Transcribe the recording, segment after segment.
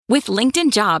With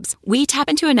LinkedIn Jobs, we tap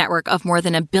into a network of more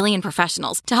than 1 billion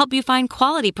professionals to help you find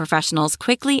quality professionals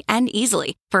quickly and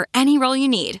easily for any role you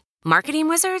need. Marketing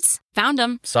wizards? Found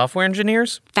them. Software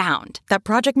engineers? Found. That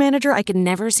project manager I could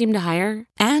never seem to hire?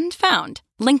 And found.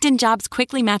 LinkedIn Jobs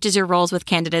quickly matches your roles with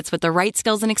candidates with the right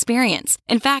skills and experience.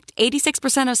 In fact,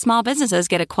 86% of small businesses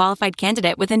get a qualified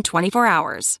candidate within 24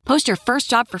 hours. Post your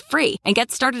first job for free and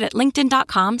get started at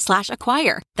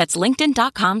linkedin.com/acquire. That's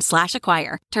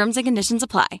linkedin.com/acquire. Terms and conditions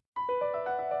apply.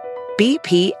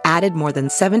 BP added more than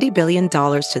 $70 billion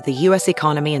to the U.S.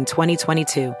 economy in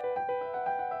 2022.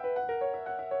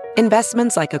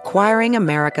 Investments like acquiring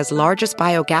America's largest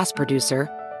biogas producer,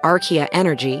 Archaea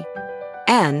Energy,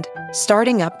 and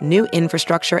starting up new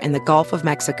infrastructure in the Gulf of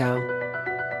Mexico.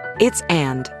 It's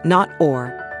and, not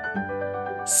or.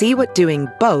 See what doing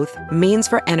both means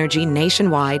for energy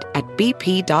nationwide at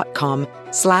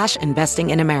bp.com/investing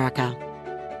in America.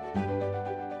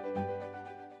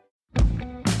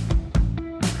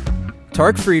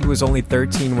 Tariq Farid was only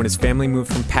 13 when his family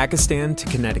moved from Pakistan to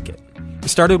Connecticut. He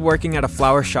started working at a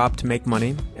flower shop to make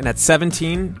money, and at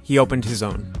 17, he opened his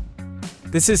own.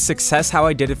 This is Success How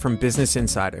I Did It from Business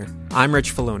Insider. I'm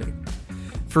Rich Filoni.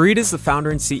 Farid is the founder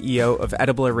and CEO of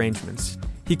Edible Arrangements.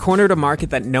 He cornered a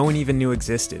market that no one even knew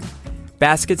existed.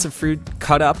 Baskets of fruit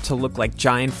cut up to look like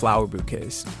giant flower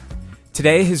bouquets.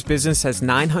 Today, his business has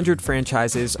 900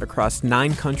 franchises across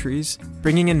 9 countries,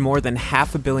 bringing in more than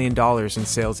 $500 million in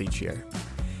sales each year.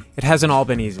 It hasn't all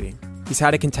been easy. He's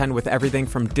had to contend with everything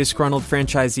from disgruntled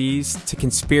franchisees to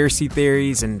conspiracy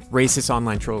theories and racist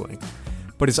online trolling.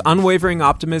 But his unwavering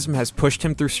optimism has pushed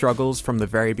him through struggles from the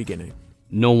very beginning.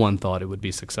 No one thought it would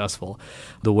be successful.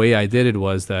 The way I did it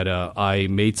was that I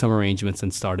made some arrangements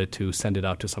and started to send it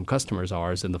out to some customers of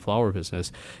ours in the flower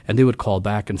business. And they would call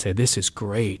back and say, this is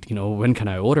great. When can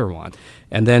I order one?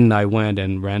 And then I went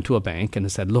and ran to a bank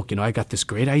and said, look, I got this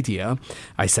great idea.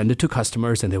 I send it to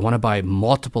customers and they want to buy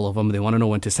multiple of them. They want to know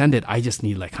when to send it. I just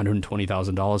need like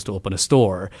 $120,000 to open a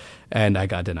store. And I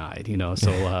got denied,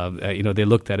 So, they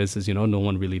looked at it and says, no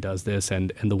one really does this.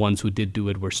 And the ones who did do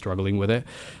it were struggling with it.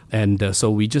 And so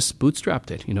we just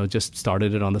bootstrapped it, just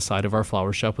started it on the side of our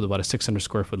flower shop with about a 600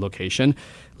 square foot location,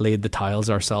 laid the tiles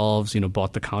ourselves,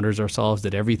 bought the counters ourselves,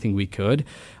 did everything we could.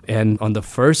 And on the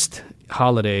first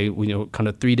holiday, kind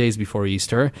of 3 days before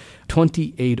Easter,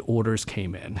 28 orders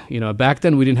came in. Back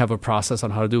then we didn't have a process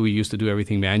on how to do. We used to do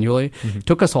everything manually. Mm-hmm. It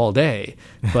took us all day,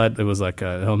 but it was like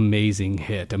an amazing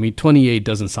hit. I mean, 28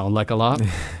 doesn't sound like a lot,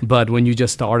 but when you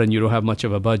just start and you don't have much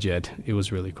of a budget, it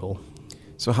was really cool.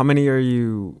 So how many are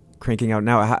you cranking out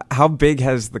now? How big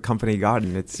has the company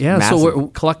gotten? It's massive. So we're,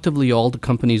 collectively all the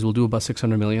companies will do about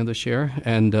 $600 million this year,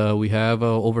 and we have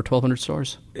over 1,200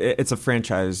 stores. It's a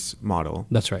franchise model.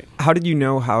 That's right. How did you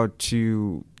know how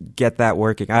to get that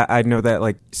working? I know that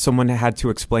like someone had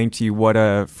to explain to you what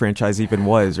a franchise even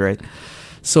was, right?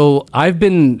 So I've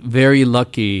been very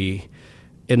lucky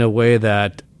in a way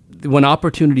that when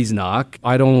opportunities knock,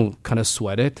 I don't kind of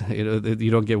sweat it.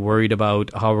 You don't get worried about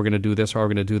how we're going to do this or how we're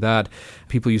going to do that.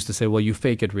 People used to say, well, you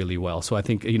fake it really well. So I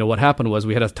think, what happened was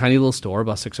we had a tiny little store,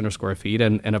 about 600 square feet,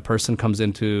 and a person comes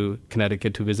into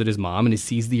Connecticut to visit his mom, and he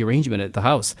sees the arrangement at the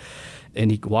house. And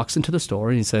he walks into the store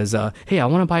and he says, hey, I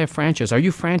want to buy a franchise. Are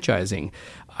you franchising?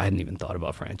 I hadn't even thought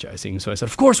about franchising. So I said,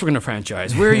 of course we're going to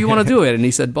franchise. Where do you want to do it? And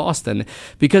he said, Boston.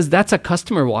 Because that's a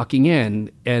customer walking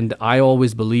in. And I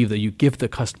always believe that you give the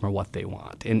customer what they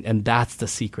want. And that's the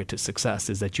secret to success,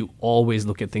 is that you always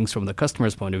look at things from the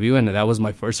customer's point of view. And that was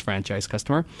my first franchise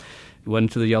customer.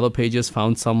 Went to the Yellow Pages,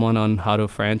 found someone on how to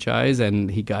franchise, and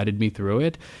he guided me through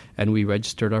it. And we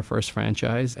registered our first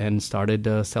franchise and started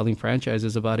selling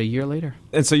franchises about a year later.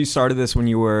 And so you started this when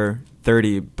you were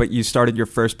 30, but you started your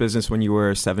first business when you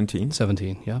were 17?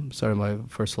 17, yeah. Started my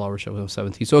first flower shop when I was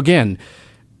 17. So again,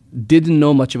 didn't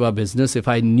know much about business. If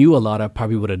I knew a lot, I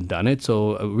probably would have done it.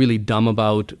 So really dumb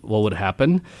about what would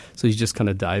happen. So you just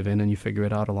kind of dive in and you figure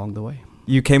it out along the way.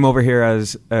 You came over here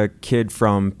as a kid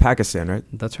from Pakistan, right?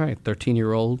 That's right.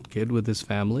 13-year-old kid with his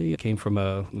family. Came from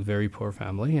a very poor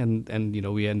family. And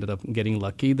we ended up getting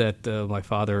lucky that my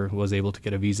father was able to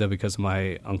get a visa because of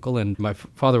my uncle. And my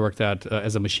father worked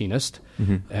as a machinist.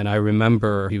 Mm-hmm. And I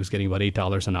remember he was getting about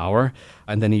 $8 an hour.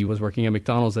 And then he was working at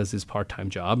McDonald's as his part-time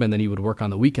job. And then he would work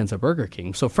on the weekends at Burger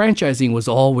King. So franchising was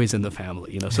always in the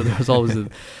family, So there was always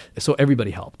so everybody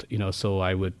helped, So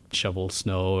I would shovel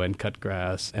snow and cut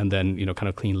grass and then, kind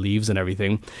of clean leaves and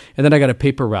everything. And then I got a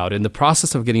paper route. In the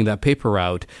process of getting that paper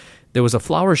route, there was a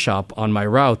flower shop on my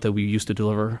route that we used to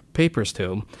deliver papers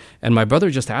to. And my brother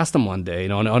just asked him one day,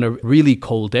 on a really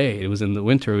cold day, it was in the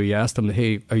winter, he asked him,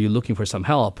 hey, are you looking for some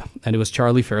help? And it was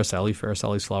Charlie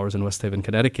Faracelli's Flowers in West Haven,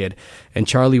 Connecticut. And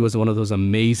Charlie was one of those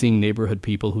amazing neighborhood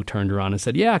people who turned around and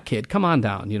said, yeah, kid, come on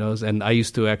down. And I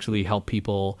used to actually help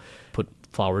people put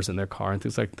flowers in their car and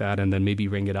things like that, and then maybe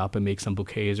ring it up and make some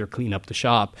bouquets or clean up the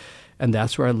shop. And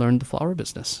that's where I learned the flower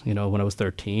business, when I was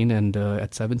 13, and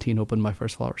at 17 opened my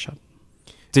first flower shop.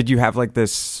 Did you have like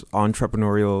this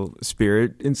entrepreneurial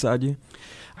spirit inside you?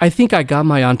 I think I got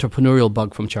my entrepreneurial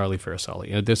bug from Charlie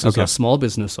Faracelli. This is a small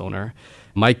business owner.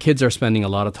 My kids are spending a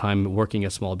lot of time working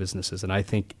at small businesses, and I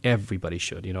think everybody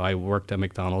should. I worked at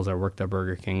McDonald's, I worked at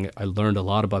Burger King. I learned a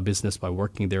lot about business by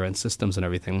working there and systems and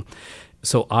everything.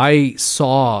 So I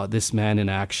saw this man in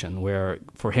action where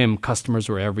for him, customers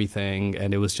were everything,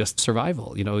 and it was just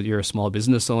survival. You're a small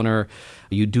business owner,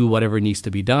 you do whatever needs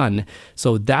to be done.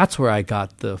 So that's where I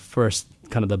got the first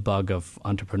kind of the bug of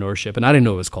entrepreneurship. And I didn't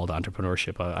know it was called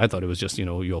entrepreneurship. I thought it was just,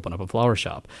 you open up a flower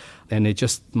shop. And it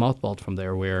just mothballed from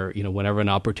there where, whenever an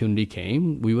opportunity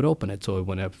came, we would open it. So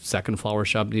when a second flower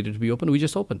shop needed to be opened, we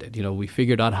just opened it. We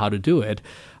figured out how to do it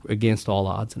against all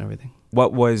odds and everything.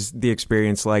 What was the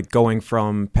experience like going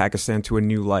from Pakistan to a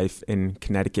new life in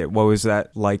Connecticut? What was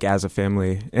that like as a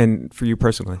family and for you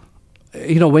personally?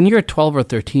 When you're a 12 or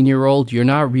 13-year-old, you're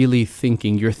not really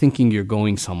thinking. You're thinking you're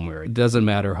going somewhere. It doesn't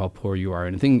matter how poor you are.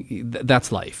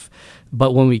 That's life.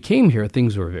 But when we came here,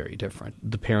 things were very different.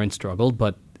 The parents struggled,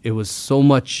 but it was so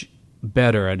much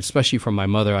better, and especially from my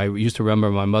mother. I used to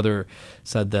remember my mother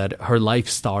said that her life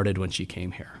started when she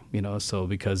came here. So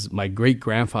because my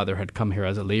great-grandfather had come here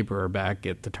as a laborer back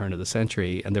at the turn of the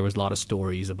century, and there was a lot of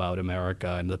stories about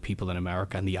America and the people in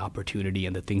America and the opportunity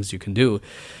and the things you can do.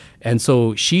 And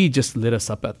so she just lit us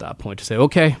up at that point to say,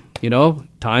 okay,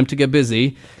 time to get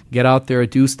busy, get out there,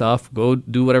 do stuff, go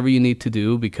do whatever you need to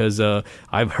do because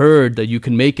I've heard that you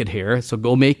can make it here, so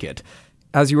go make it.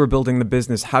 As you were building the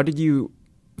business, how did you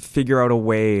figure out a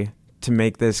way to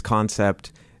make this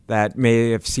concept that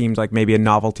may have seemed like maybe a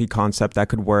novelty concept that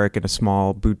could work in a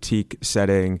small boutique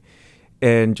setting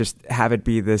and just have it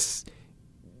be this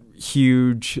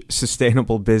huge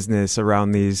sustainable business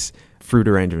around these fruit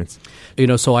arrangements?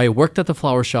 So I worked at the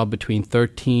flower shop between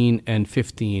 13 and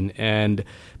 15, and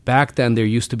back then there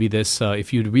used to be this,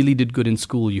 if you really did good in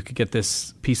school, you could get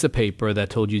this piece of paper that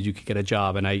told you could get a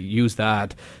job, and I used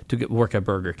that to work at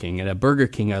Burger King. And at Burger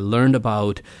King, I learned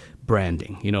about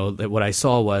branding. What I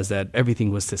saw was that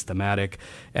everything was systematic.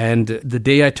 And the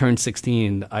day I turned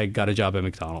 16, I got a job at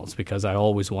McDonald's because I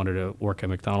always wanted to work at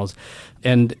McDonald's.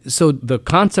 And so the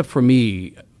concept for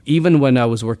me, even when I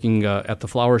was working at the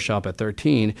flower shop at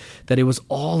 13, that it was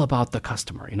all about the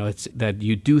customer. It's that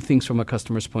you do things from a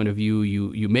customer's point of view.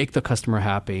 You make the customer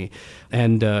happy.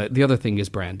 And the other thing is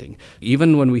branding.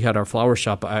 Even when we had our flower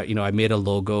shop, I made a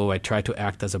logo. I tried to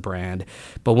act as a brand.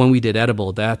 But when we did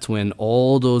edible, that's when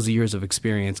all those years of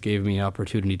experience gave me an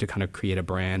opportunity to kind of create a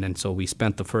brand. And so we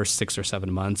spent the first 6 or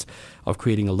 7 months of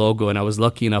creating a logo. And I was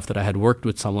lucky enough that I had worked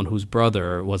with someone whose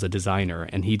brother was a designer,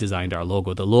 and he designed our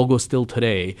logo. The logo still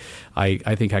today,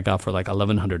 I think I got for like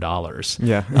 $1,100.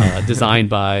 Yeah. Designed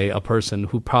by a person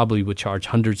who probably would charge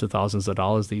hundreds of thousands of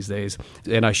dollars these days.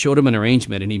 And I showed him an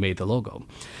arrangement, and he made the logo.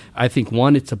 I think,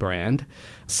 one, it's a brand.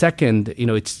 Second,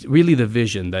 it's really the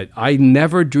vision that I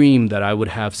never dreamed that I would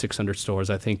have 600 stores.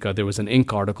 I think there was an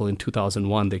Inc. article in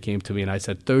 2001 that came to me, and I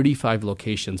said 35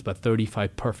 locations, but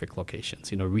 35 perfect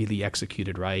locations, really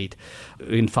executed right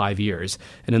in 5 years.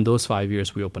 And in those 5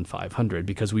 years, we opened 500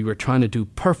 because we were trying to do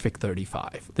perfect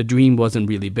 35. The dream wasn't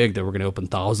really big that we're going to open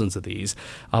thousands of these.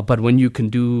 But when you can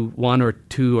do 1 or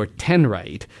 2 or 10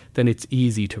 right, then it's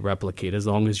easy to replicate as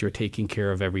long as you're taking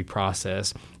care of every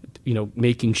process,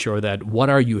 making sure that what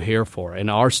are you here for? In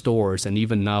our stores, and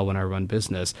even now when I run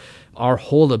business, our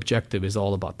whole objective is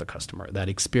all about the customer, that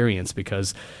experience,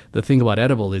 because the thing about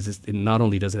edible is it not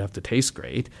only does it have to taste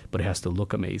great, but it has to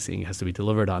look amazing. It has to be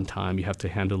delivered on time. You have to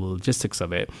handle the logistics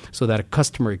of it so that a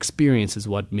customer experience is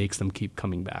what makes them keep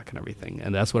coming back and everything.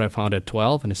 And that's what I found at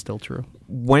 12, and it's still true.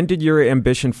 When did your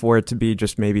ambition for it to be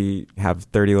just maybe have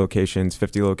 30 locations,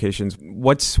 50 locations?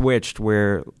 What switched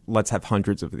where let's have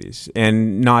hundreds of these,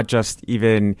 and not just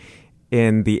even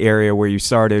in the area where you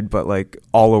started, but like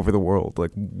all over the world?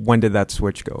 Like, when did that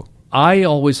switch go? I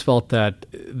always felt that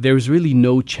there was really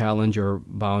no challenge or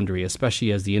boundary,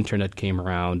 especially as the internet came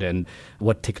around and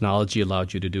what technology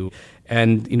allowed you to do.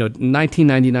 And,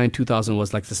 1999, 2000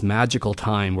 was like this magical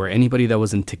time where anybody that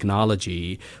was in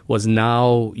technology was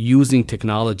now using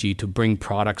technology to bring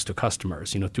products to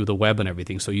customers, through the web and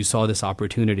everything. So you saw this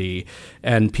opportunity,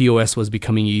 and POS was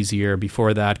becoming easier.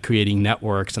 Before that, creating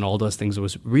networks and all those things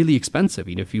was really expensive.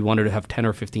 If you wanted to have 10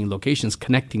 or 15 locations,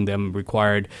 connecting them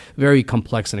required very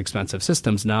complex and expensive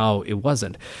systems. Now it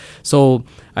wasn't. So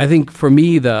I think for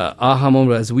me, the aha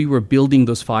moment, as we were building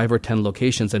those 5 or 10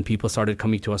 locations and people started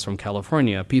coming to us from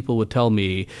California, people would tell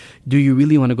me, do you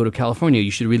really want to go to California?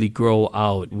 You should really grow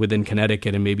out within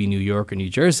Connecticut and maybe New York or New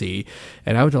Jersey.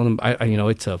 And I would tell them,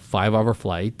 it's a 5-hour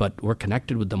flight, but we're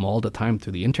connected with them all the time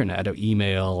through the internet, or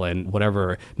email and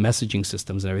whatever messaging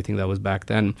systems and everything that was back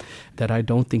then, that I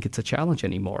don't think it's a challenge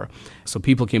anymore. So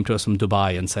people came to us from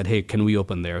Dubai and said, hey, can we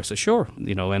open there? So sure,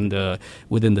 and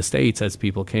within the States, as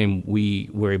people came, we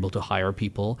were able to hire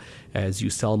people. As you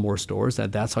sell more stores,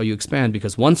 that's how you expand.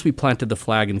 Because once we planted the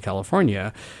flag in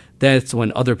California, that's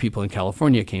when other people in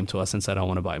California came to us and said, I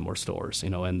want to buy more stores,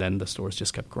 and then the stores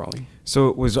just kept growing. So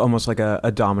it was almost like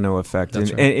a domino effect.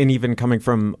 That's and, right. and even coming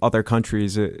from other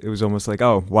countries, it was almost like,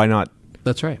 oh, why not?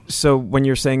 That's right. So when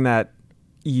you're saying that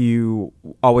you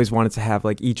always wanted to have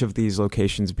like each of these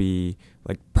locations be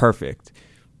like perfect,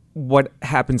 what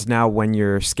happens now when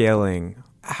you're scaling?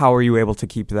 How are you able to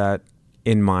keep that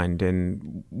in mind,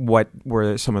 and what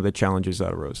were some of the challenges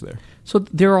that arose there? So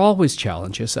there are always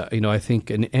challenges. I think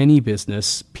in any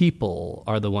business, people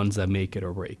are the ones that make it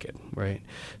or break it, right?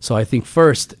 So I think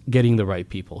first, getting the right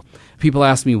people. People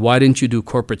ask me, why didn't you do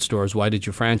corporate stores? Why did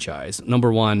you franchise?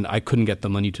 Number one, I couldn't get the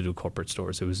money to do corporate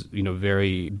stores. It was,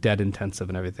 very debt intensive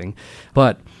and everything.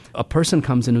 But a person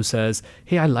comes in who says,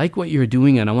 hey, I like what you're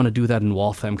doing and I want to do that in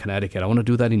Waltham, Connecticut. I want to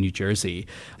do that in New Jersey.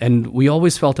 And we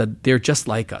always felt that they're just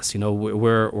like us.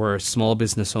 We're a small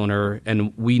business owner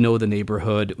and we know the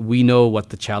neighborhood. We know what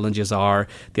the challenges are.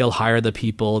 They'll hire the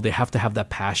people. They have to have that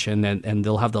passion and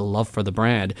they'll have the love for the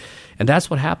brand. And that's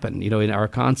what happened. In our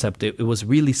concept, it was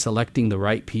really selecting the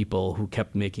right people who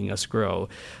kept making us grow.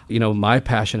 My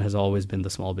passion has always been the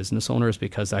small business owners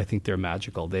because I think they're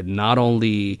magical. They not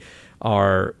only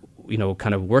are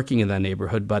kind of working in that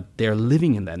neighborhood, but they're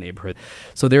living in that neighborhood.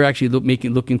 So they're actually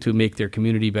looking to make their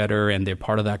community better, and they're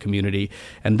part of that community.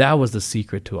 And that was the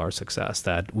secret to our success,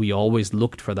 that we always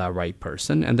looked for that right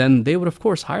person. And then they would, of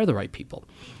course, hire the right people.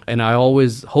 And I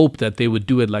always hoped that they would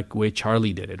do it like the way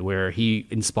Charlie did it, where he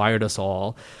inspired us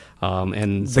all.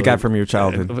 And the guy from your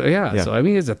childhood. Yeah. So,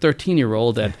 as a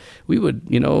 13-year-old that we would,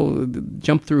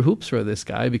 jump through hoops for this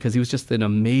guy because he was just an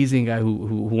amazing guy who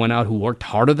went out, who worked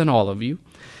harder than all of you.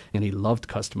 And he loved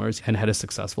customers and had a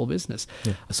successful business.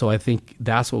 Yeah. So I think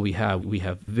that's what we have. We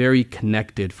have very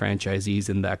connected franchisees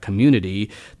in that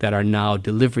community that are now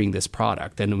delivering this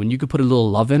product. And when you could put a little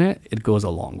love in it, it goes a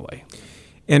long way.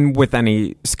 And with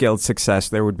any scaled success,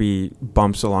 there would be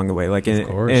bumps along the way. Like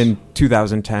in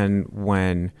 2010,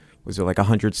 when was it like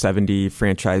 170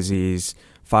 franchisees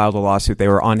filed a lawsuit, they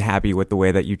were unhappy with the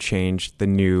way that you changed the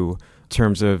new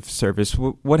terms of service.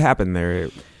 What happened there?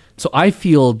 So I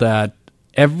feel that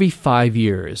every 5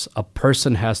 years, a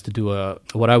person has to do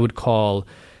what I would call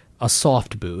a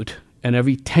soft boot, and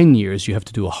every 10 years, you have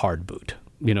to do a hard boot.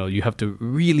 You have to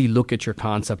really look at your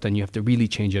concept, and you have to really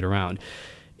change it around.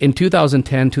 In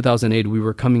 2010, 2008, we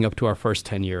were coming up to our first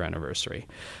 10-year anniversary,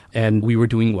 and we were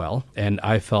doing well. And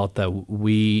I felt that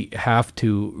we have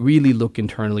to really look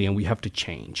internally and we have to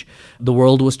change. The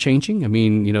world was changing. The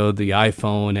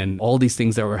iPhone and all these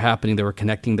things that were happening, that were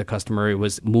connecting the customer, it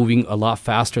was moving a lot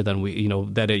faster than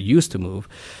that it used to move.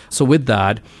 So with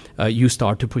that, you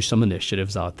start to push some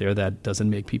initiatives out there that doesn't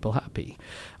make people happy.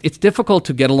 It's difficult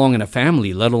to get along in a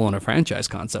family, let alone a franchise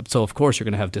concept. So of course you're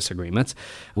going to have disagreements.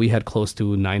 We had close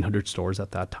to 900 stores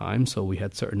at that time. So we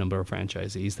had a certain number of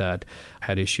franchisees that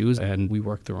had issues, and we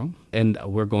worked through them. And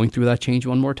we're going through that change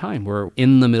one more time. We're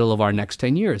in the middle of our next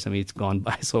 10 years. It's gone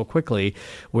by so quickly,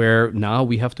 where now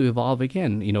we have to evolve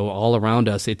again. All around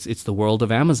us, it's the world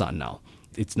of Amazon now.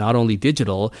 It's not only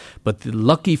digital, but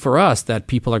lucky for us that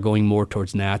people are going more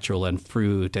towards natural and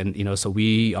fruit. And, so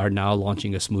we are now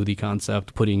launching a smoothie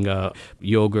concept, putting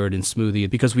yogurt in smoothie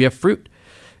because we have fruit.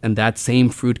 And that same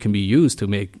fruit can be used to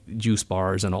make juice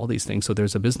bars and all these things. So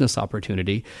there's a business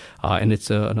opportunity, and it's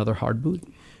another hard boot.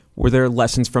 Were there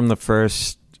lessons from the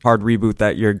first hard reboot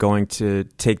that you're going to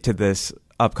take to this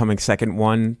upcoming second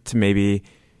one to maybe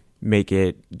make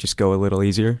it just go a little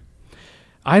easier?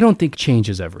 I don't think change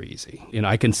is ever easy.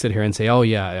 I can sit here and say, oh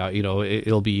yeah,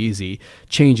 it'll be easy.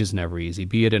 Change is never easy,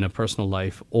 be it in a personal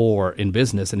life or in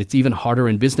business. And it's even harder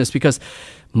in business because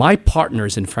my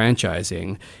partners in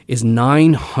franchising is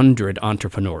 900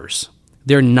 entrepreneurs.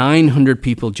 There are 900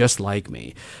 people just like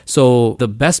me. So the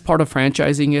best part of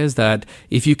franchising is that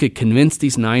if you could convince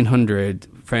these 900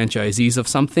 franchisees of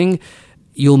something,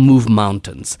 you'll move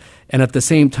mountains. And at the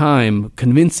same time,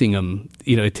 convincing them,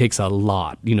 it takes a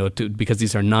lot, because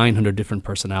these are 900 different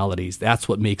personalities. That's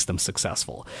what makes them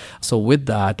successful. So with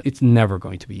that, it's never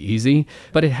going to be easy,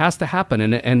 but it has to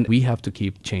happen. And we have to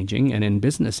keep changing. And in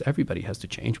business, everybody has to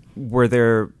change. Were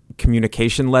there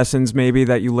communication lessons maybe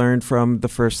that you learned from the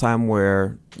first time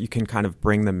where you can kind of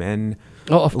bring them in?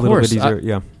 Oh, of course.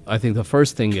 Yeah. I think the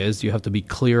first thing is you have to be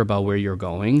clear about where you're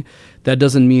going. That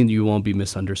doesn't mean you won't be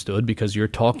misunderstood because you're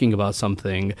talking about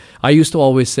something. I used to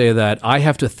always say that I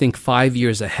have to think 5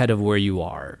 years ahead of where you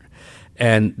are.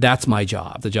 And that's my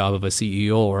job, the job of a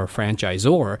CEO or a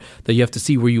franchisor, that you have to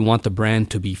see where you want the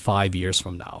brand to be 5 years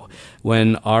from now.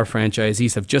 When our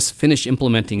franchisees have just finished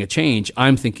implementing a change,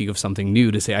 I'm thinking of something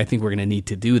new to say, I think we're going to need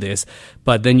to do this.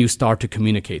 But then you start to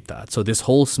communicate that. So this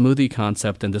whole smoothie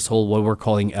concept and this whole what we're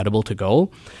calling edible to go,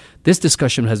 this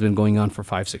discussion has been going on for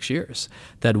 5-6 years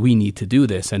that we need to do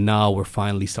this. And now we're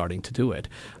finally starting to do it.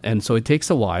 And so it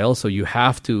takes a while. So you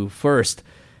have to first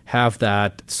have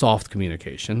that soft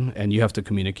communication, and you have to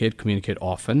communicate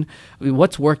often. I mean,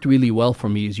 what's worked really well for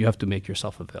me is you have to make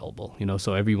yourself available.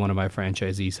 So every one of my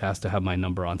franchisees has to have my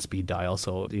number on speed dial,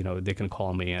 so they can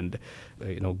call me and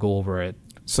go over it.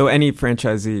 So any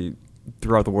franchisee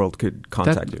throughout the world could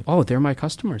contact you. Oh, they're my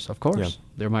customers, of course. Yeah.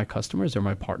 They're my customers. They're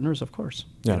my partners, of course.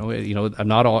 Yeah.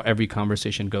 Not every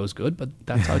conversation goes good, but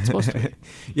that's how it's supposed to be.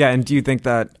 Yeah, and do you think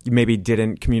that you maybe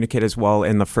didn't communicate as well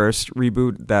in the first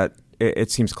reboot, that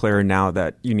it seems clearer now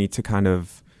that you need to kind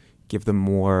of give them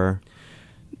more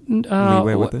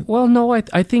leeway with it? Well, no,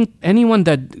 I think anyone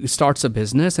that starts a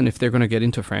business, and if they're going to get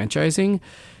into franchising,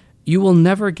 you will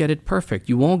never get it perfect.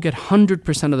 You won't get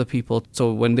 100% of the people.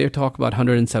 So when they talk about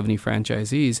 170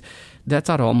 franchisees, that's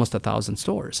out of almost 1,000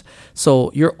 stores.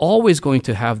 So you're always going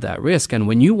to have that risk. And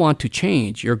when you want to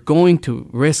change, you're going to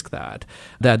risk that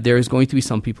there is going to be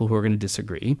some people who are going to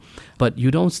disagree. But you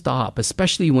don't stop,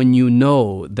 especially when you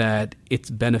know that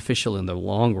it's beneficial in the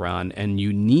long run and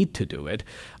you need to do it.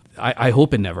 I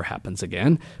hope it never happens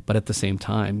again. But at the same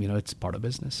time, it's part of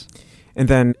business. And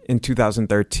then in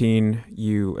 2013,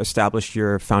 you established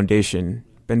your foundation,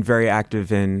 been very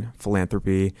active in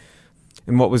philanthropy.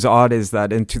 And what was odd is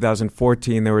that in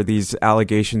 2014, there were these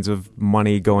allegations of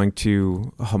money going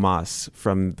to Hamas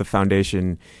from the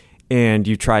foundation, and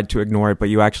you tried to ignore it, but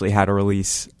you actually had to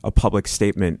release a public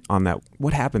statement on that.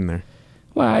 What happened there?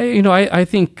 Well, I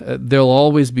think there'll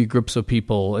always be groups of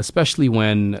people, especially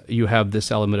when you have this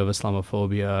element of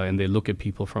Islamophobia and they look at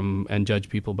people and judge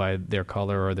people by their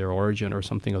color or their origin or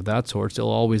something of that sort. There'll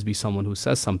always be someone who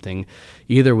says something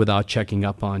either without checking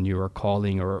up on you or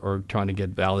calling or trying to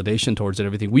get validation towards it,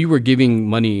 everything. We were giving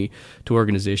money to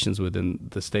organizations within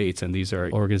the States, and these are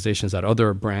organizations that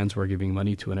other brands were giving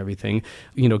money to and everything.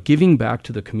 Giving back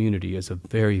to the community is a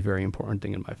very, very important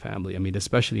thing in my family. I mean,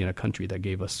 especially in a country that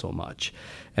gave us so much.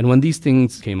 And when these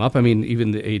things came up, I mean, even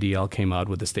the ADL came out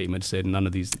with a statement, said none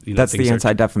of these That's things the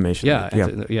anti-defamation.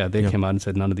 They came out and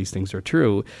said none of these things are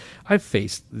true. I've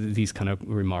faced these kind of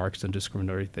remarks and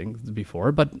discriminatory things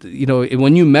before, but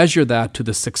when you measure that to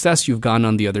the success you've gotten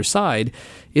on the other side,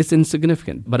 it's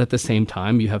insignificant. But at the same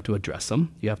time, you have to address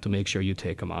them. You have to make sure you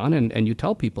take them on, and you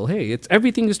tell people, hey,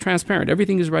 everything is transparent.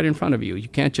 Everything is right in front of you. You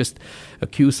can't just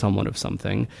accuse someone of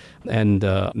something. And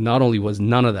not only was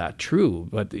none of that true,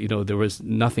 but there was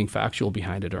nothing factual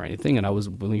behind it or anything, and I was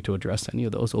willing to address any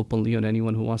of those openly on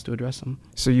anyone who wants to address them.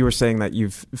 So you were saying that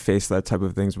you've faced that type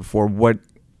of things before. What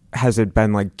has it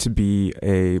been like to be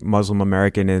a Muslim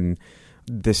American in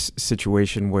this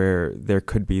situation where there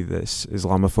could be this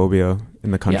Islamophobia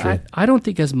in the country? Yeah, I don't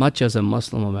think as much as a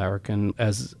Muslim American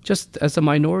as just as a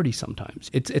minority sometimes.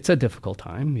 It's a difficult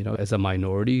time, as a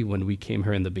minority. When we came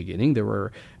here in the beginning, there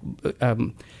were,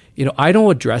 I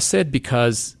don't address it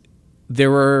because there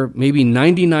were maybe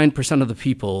 99% of the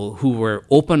people who were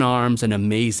open arms and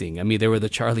amazing. I mean, there were the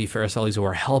Charlie Farisellis who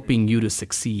were helping you to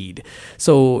succeed.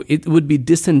 So it would be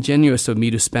disingenuous of me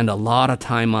to spend a lot of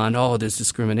time on, there's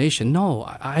discrimination. No,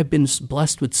 I've been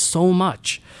blessed with so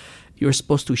much. You're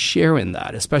supposed to share in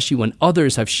that, especially when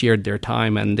others have shared their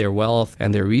time and their wealth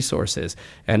and their resources.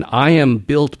 And I am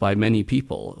built by many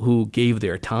people who gave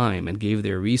their time and gave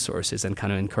their resources and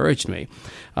kind of encouraged me.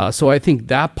 So I think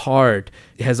that part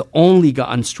has only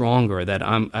gotten stronger, that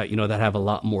I'm, that have a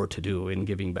lot more to do in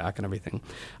giving back and everything.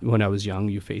 When I was young,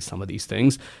 you faced some of these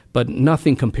things, but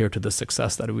nothing compared to the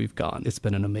success that we've gotten. It's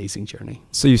been an amazing journey.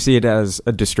 So you see it as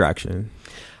a distraction?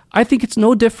 I think it's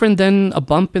no different than a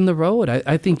bump in the road.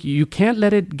 I think you can't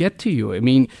let it get to you. I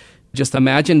mean, just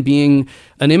imagine being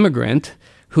an immigrant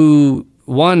who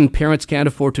one, parents can't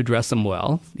afford to dress them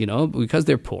well, because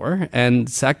they're poor. And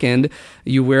second,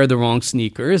 you wear the wrong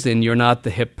sneakers and you're not the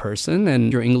hip person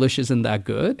and your English isn't that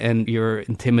good and you're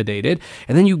intimidated.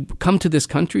 And then you come to this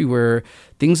country where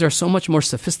things are so much more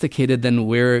sophisticated than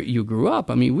where you grew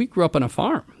up. I mean, we grew up on a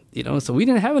farm. So we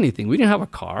didn't have anything. We didn't have a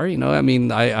car.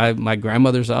 My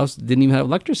grandmother's house didn't even have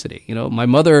electricity. My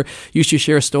mother used to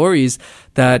share stories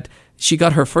that she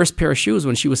got her first pair of shoes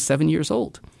when she was 7 years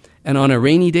old. And on a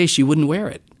rainy day, she wouldn't wear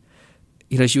it.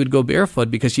 She would go barefoot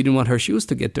because she didn't want her shoes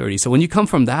to get dirty. So when you come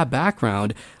from that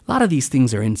background, a lot of these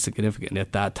things are insignificant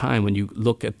at that time when you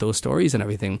look at those stories and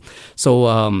everything.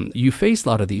 So you face a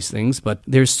lot of these things, but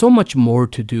there's so much more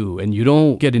to do. And you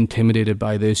don't get intimidated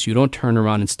by this. You don't turn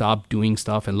around and stop doing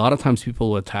stuff. And a lot of times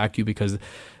people will attack you because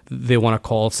they want to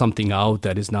call something out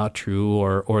that is not true,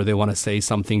 or they want to say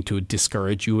something to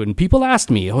discourage you. And people ask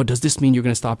me, does this mean you're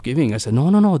going to stop giving? I said,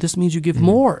 no, this means you give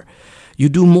more. You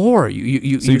do more.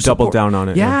 You double down on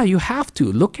it. Yeah, you have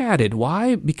to. Look at it.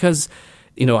 Why? Because,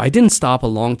 I didn't stop a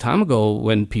long time ago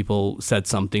when people said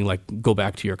something like, go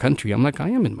back to your country. I'm like, I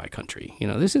am in my country.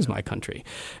 This is my country.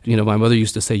 My mother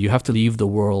used to say, you have to leave the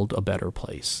world a better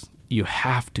place. You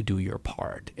have to do your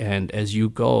part. And as you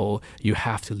go, you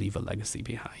have to leave a legacy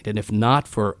behind. And if not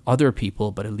for other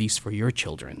people, but at least for your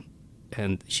children.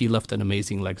 And she left an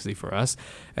amazing legacy for us,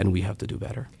 and we have to do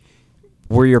better.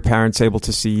 Were your parents able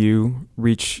to see you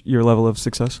reach your level of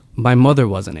success? My mother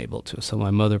wasn't able to. So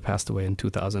my mother passed away in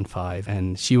 2005,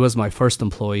 and she was my first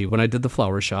employee. When I did the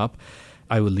flower shop,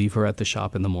 I would leave her at the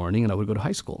shop in the morning, and I would go to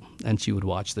high school, and she would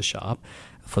watch the shop.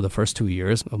 For the first 2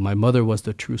 years, my mother was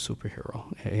the true superhero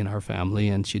in our family,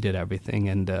 and she did everything.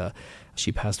 And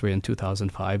she passed away in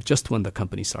 2005, just when the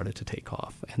company started to take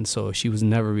off. And so she was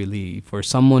never really, for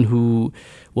someone who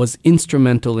was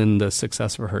instrumental in the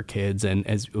success for her kids. And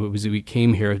as we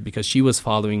came here, because she was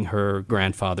following her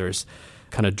grandfather's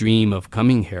kind of dream of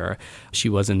coming here, she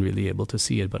wasn't really able to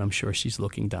see it. But I'm sure she's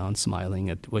looking down, smiling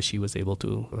at what she was able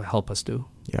to help us do.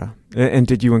 Yeah. And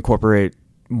did you incorporate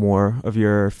more of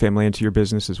your family into your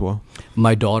business as well?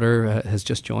 My daughter has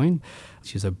just joined.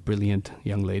 She's a brilliant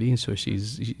young lady, so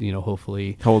she's,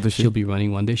 hopefully... How old is she? She'll be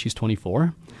running one day. She's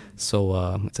 24.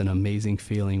 So it's an amazing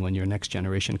feeling when your next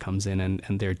generation comes in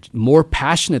and they're more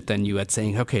passionate than you at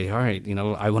saying, okay, all right,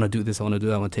 I want to do this, I want to do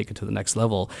that, I want to take it to the next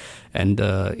level. And,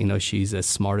 she's as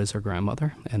smart as her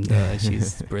grandmother, and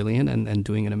she's brilliant and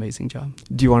doing an amazing job.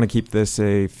 Do you want to keep this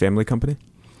a family company?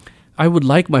 I would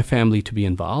like my family to be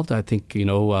involved. I think,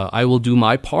 I will do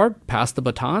my part, pass the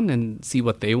baton, and see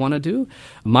what they want to do.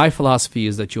 My philosophy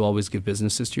is that you always give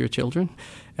businesses to your children,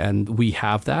 and we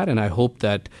have that. And I hope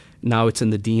that now it's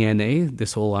in the DNA,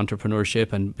 this whole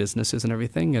entrepreneurship and businesses and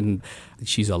everything. And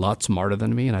she's a lot smarter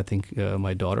than me, and I think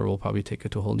my daughter will probably take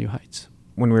it to whole new heights.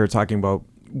 When we were talking about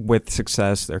with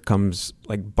success, there comes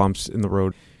like bumps in the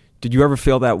road. Did you ever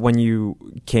feel that when you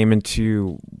came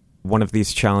into one of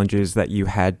these challenges that you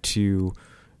had to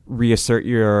reassert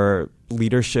your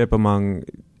leadership among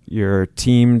your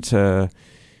team to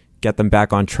get them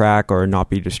back on track or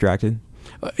not be distracted?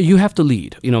 You have to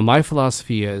lead. My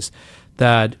philosophy is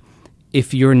that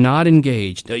if you're not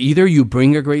engaged, either you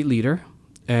bring a great leader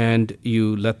and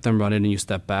you let them run it and you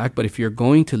step back. But if you're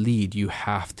going to lead, you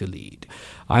have to lead.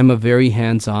 I'm a very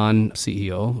hands-on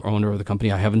CEO, owner of the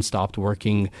company. I haven't stopped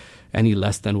working any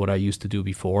less than what I used to do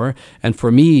before. And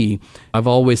for me, I've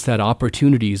always said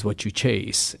opportunity is what you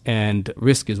chase and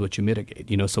risk is what you mitigate.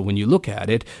 So when you look at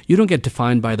it, you don't get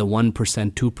defined by the 1%,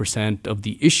 2% of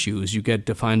the issues. You get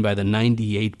defined by the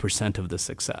 98% of the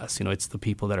success. It's the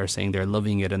people that are saying they're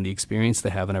loving it and the experience they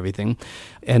have and everything.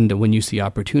 And when you see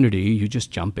opportunity, you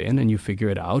just jump in and you figure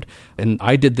it out. And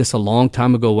I did this a long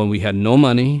time ago when we had no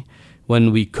money,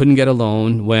 when we couldn't get a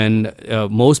loan, when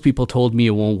most people told me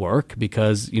it won't work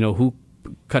because, who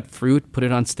cut fruit, put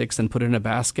it on sticks and put it in a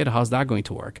basket? How's that going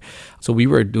to work? So we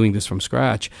were doing this from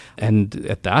scratch. And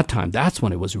at that time, that's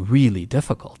when it was really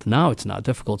difficult. Now it's not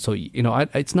difficult. So,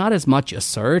 it's not as much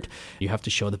assert. You have to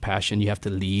show the passion. You have to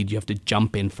lead. You have to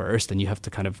jump in first and you have to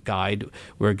kind of guide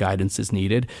where guidance is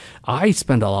needed. I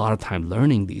spend a lot of time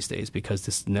learning these days because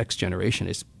this next generation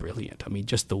is brilliant. I mean,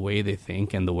 just the way they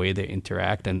think and the way they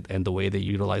interact and the way they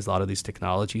utilize a lot of these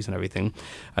technologies and everything.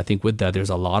 I think with that, there's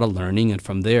a lot of learning. And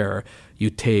from there, you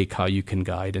take how you can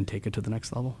guide and take it to the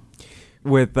next level.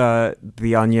 With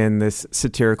The Onion, this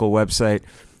satirical website,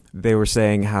 they were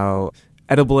saying how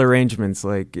edible arrangements,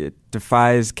 like it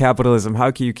defies capitalism.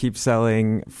 How can you keep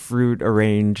selling fruit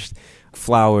arranged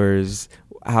flowers?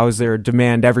 How is there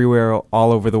demand everywhere,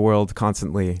 all over the world,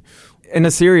 constantly? In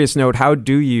a serious note, how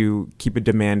do you keep a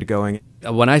demand going?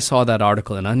 When I saw that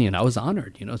article in Onion, I was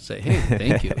honored, say, hey,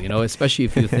 thank you, especially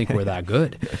if you think we're that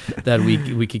good, that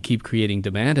we could keep creating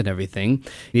demand and everything.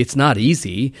 It's not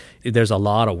easy. There's a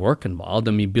lot of work involved.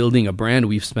 I mean, building a brand,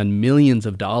 we've spent millions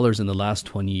of dollars in the last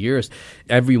 20 years.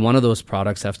 Every one of those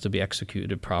products has to be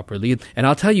executed properly. And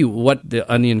I'll tell you what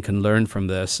the Onion can learn from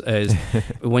this is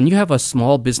when you have a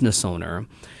small business owner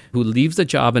who leaves the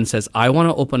job and says, I want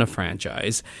to open a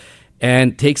franchise,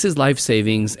 and takes his life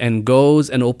savings and goes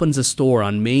and opens a store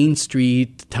on Main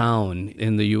Street town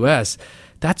in the U.S.,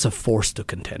 that's a force to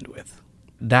contend with.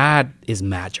 That is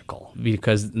magical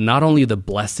because not only the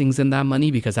blessings in that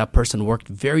money, because that person worked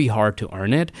very hard to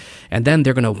earn it, and then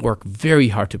they're going to work very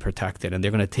hard to protect it, and they're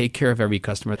going to take care of every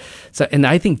customer. So, and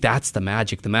I think that's the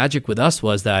magic. The magic with us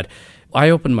was that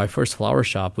I opened my first flower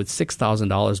shop with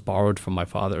 $6,000 borrowed from my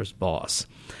father's boss.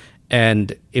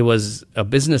 And it was a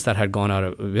business that had gone out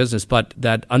of business, but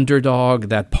that underdog,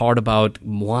 that part about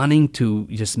wanting to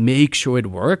just make sure it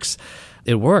works,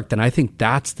 it worked. And I think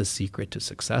that's the secret to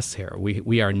success here.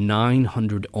 We are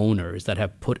 900 owners that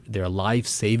have put their life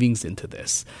savings into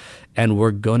this, and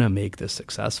we're going to make this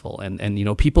successful. And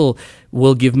people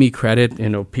will give me credit.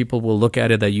 People will look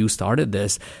at it that you started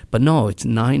this, but no, it's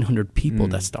 900 people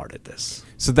that started this.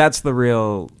 So that's the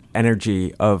real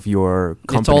energy of your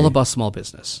company. It's all about small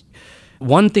business.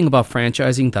 One thing about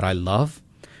franchising that I love,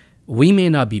 we may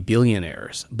not be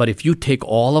billionaires, but if you take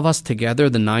all of us together,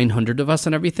 the 900 of us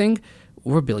and everything,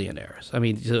 we're billionaires. I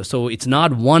mean, so it's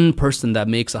not one person that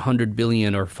makes 100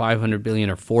 billion or 500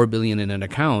 billion or 4 billion in an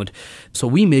account. So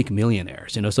we make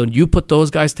millionaires, So you put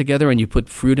those guys together and you put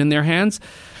fruit in their hands,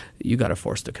 you got a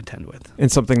force to contend with.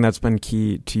 And something that's been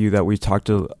key to you that we've talked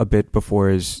a bit before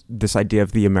is this idea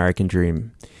of the American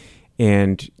dream.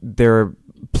 And there are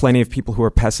plenty of people who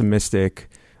are pessimistic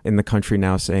in the country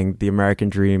now saying the American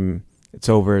dream, it's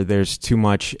over, there's too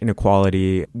much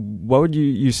inequality. What would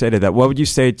you say to that? What would you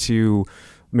say to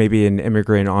maybe an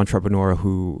immigrant entrepreneur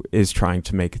who is trying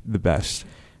to make the best?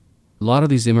 A lot of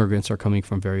these immigrants are coming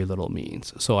from very little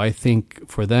means. So I think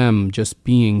for them, just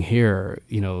being here,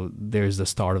 there's the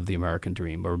start of the American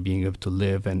dream, or being able to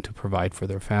live and to provide for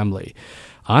their family.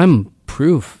 I'm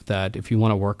proof that if you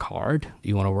want to work hard,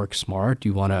 you want to work smart,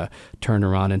 you want to turn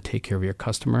around and take care of your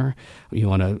customer, you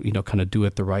want to, kind of do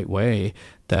it the right way,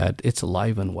 that it's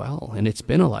alive and well, and it's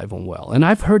been alive and well. And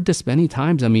I've heard this many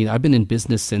times. I mean, I've been in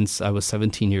business since I was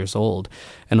 17 years old,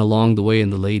 and along the way in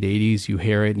the late 80s, you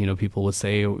hear it, people would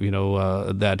say,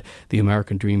 that the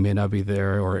American dream may not be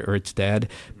there or it's dead,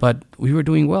 but we were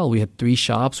doing well. We had 3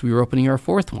 shops, we were opening our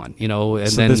 4th one, and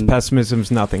so this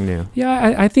pessimism's nothing new.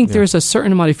 Yeah, I think there's a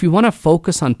certain amount. If you want to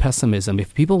focus on pessimism,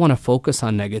 if people want to focus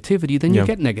on negativity, then you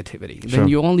get negativity. Then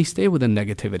you only stay within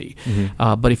negativity.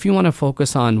 Mm-hmm. But if you want to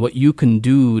focus on what you can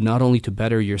do, not only to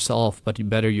better yourself, but to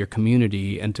better your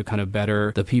community and to kind of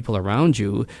better the people around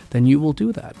you, then you will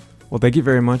do that. Well, thank you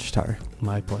very much, Tariq.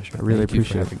 My pleasure. I really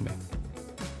appreciate having me.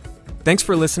 Thanks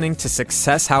for listening to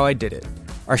Success How I Did It.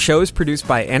 Our show is produced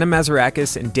by Anna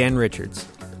Mazarakis and Dan Richards.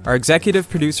 Our executive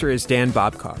producer is Dan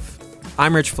Bobkoff.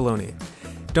 I'm Rich Filoni.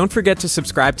 Don't forget to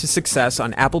subscribe to Success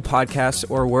on Apple Podcasts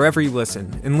or wherever you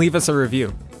listen, and leave us a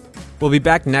review. We'll be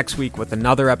back next week with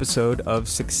another episode of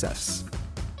Success.